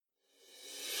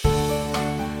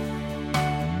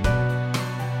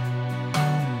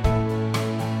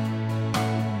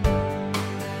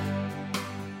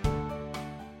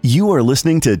You are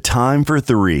listening to Time for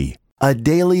Three, a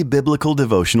daily biblical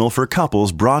devotional for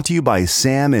couples brought to you by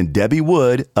Sam and Debbie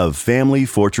Wood of Family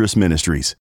Fortress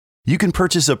Ministries. You can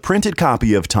purchase a printed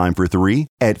copy of Time for Three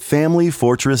at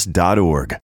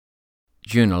familyfortress.org.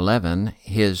 June 11,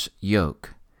 His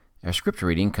Yoke. Our scripture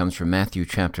reading comes from Matthew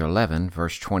chapter 11,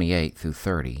 verse 28 through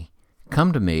 30.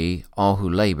 Come to me, all who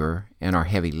labor and are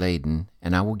heavy laden,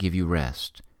 and I will give you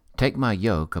rest. Take my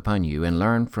yoke upon you and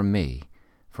learn from me,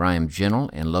 for I am gentle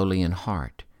and lowly in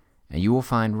heart, and you will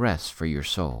find rest for your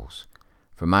souls.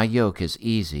 For my yoke is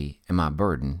easy and my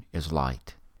burden is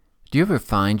light. Do you ever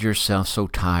find yourself so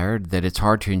tired that it's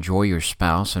hard to enjoy your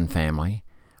spouse and family?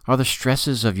 Are the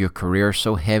stresses of your career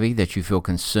so heavy that you feel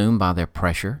consumed by their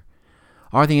pressure?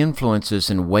 Are the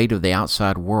influences and weight of the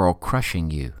outside world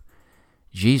crushing you?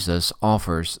 Jesus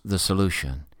offers the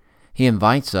solution. He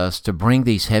invites us to bring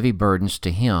these heavy burdens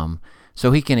to Him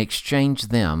so He can exchange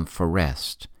them for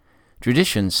rest.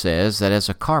 Tradition says that as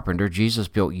a carpenter, Jesus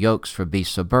built yokes for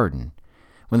beasts of burden.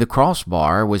 When the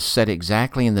crossbar was set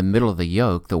exactly in the middle of the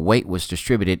yoke, the weight was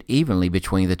distributed evenly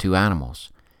between the two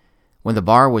animals. When the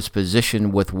bar was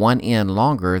positioned with one end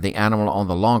longer, the animal on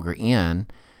the longer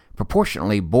end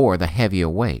proportionately bore the heavier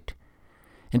weight.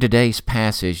 In today's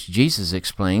passage, Jesus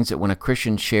explains that when a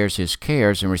Christian shares his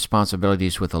cares and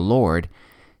responsibilities with the Lord,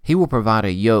 He will provide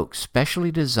a yoke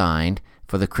specially designed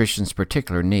for the Christian's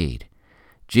particular need.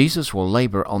 Jesus will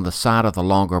labor on the side of the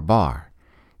longer bar.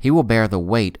 He will bear the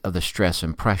weight of the stress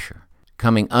and pressure.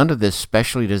 Coming under this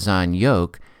specially designed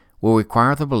yoke will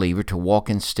require the believer to walk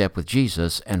in step with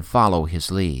Jesus and follow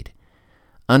His lead.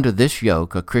 Under this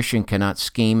yoke, a Christian cannot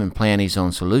scheme and plan his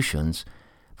own solutions,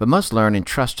 but must learn and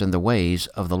trust in the ways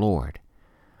of the Lord.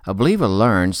 A believer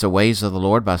learns the ways of the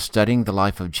Lord by studying the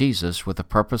life of Jesus with the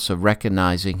purpose of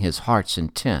recognizing His heart's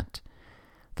intent.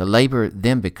 The labor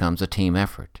then becomes a team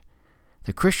effort.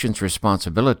 The Christian's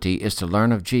responsibility is to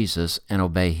learn of Jesus and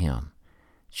obey Him.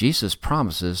 Jesus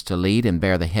promises to lead and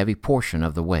bear the heavy portion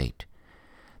of the weight.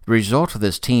 The result of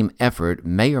this team effort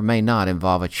may or may not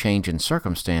involve a change in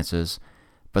circumstances,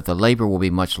 but the labor will be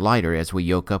much lighter as we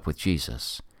yoke up with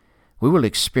Jesus. We will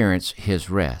experience His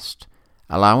rest,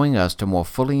 allowing us to more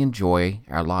fully enjoy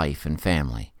our life and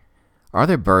family. Are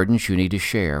there burdens you need to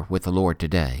share with the Lord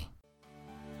today?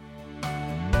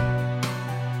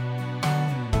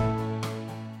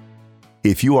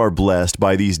 If you are blessed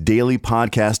by these daily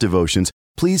podcast devotions,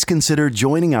 please consider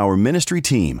joining our ministry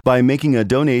team by making a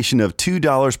donation of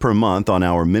 $2 per month on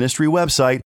our ministry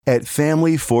website at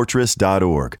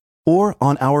familyfortress.org or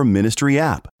on our ministry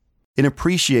app. In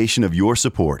appreciation of your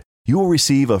support, you will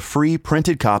receive a free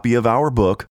printed copy of our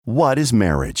book, What is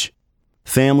Marriage?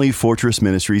 Family Fortress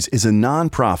Ministries is a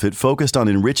nonprofit focused on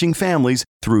enriching families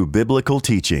through biblical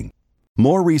teaching.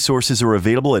 More resources are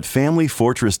available at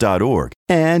familyfortress.org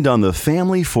and on the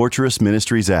Family Fortress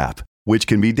Ministries app, which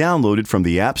can be downloaded from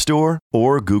the App Store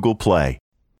or Google Play.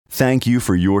 Thank you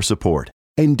for your support,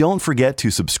 and don't forget to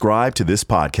subscribe to this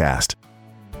podcast.